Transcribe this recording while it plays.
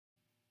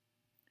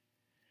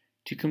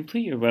To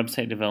complete your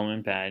website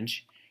development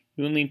badge,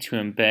 you will need to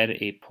embed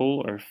a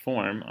poll or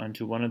form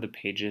onto one of the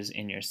pages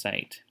in your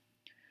site.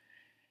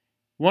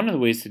 One of the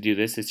ways to do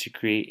this is to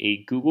create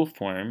a Google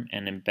form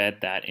and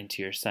embed that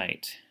into your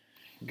site.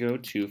 Go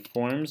to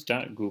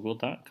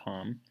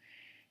forms.google.com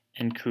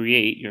and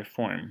create your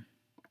form.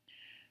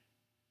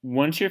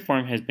 Once your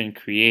form has been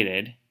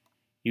created,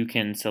 you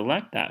can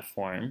select that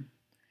form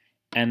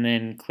and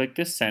then click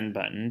the Send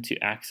button to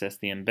access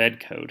the embed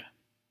code.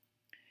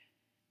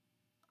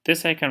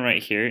 This icon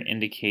right here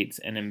indicates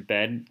an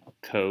embed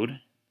code.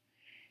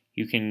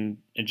 You can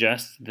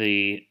adjust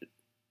the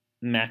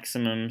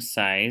maximum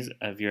size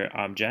of your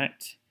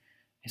object.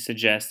 I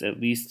suggest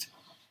at least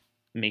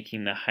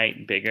making the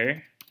height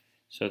bigger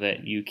so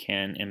that you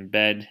can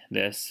embed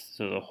this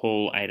so the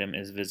whole item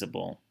is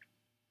visible.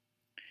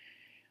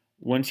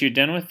 Once you're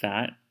done with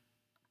that,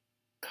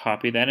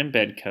 copy that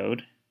embed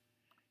code,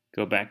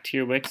 go back to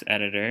your Wix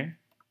editor,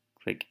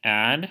 click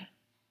Add,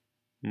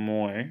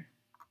 More,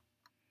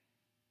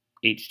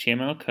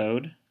 HTML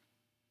code,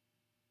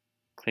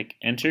 click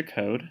Enter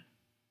Code,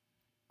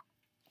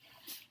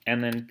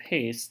 and then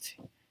paste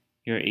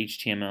your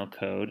HTML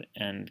code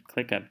and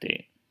click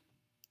Update.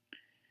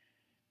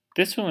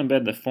 This will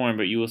embed the form,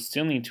 but you will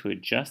still need to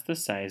adjust the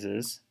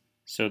sizes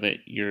so that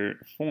your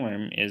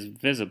form is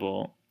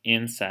visible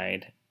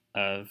inside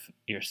of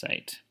your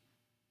site.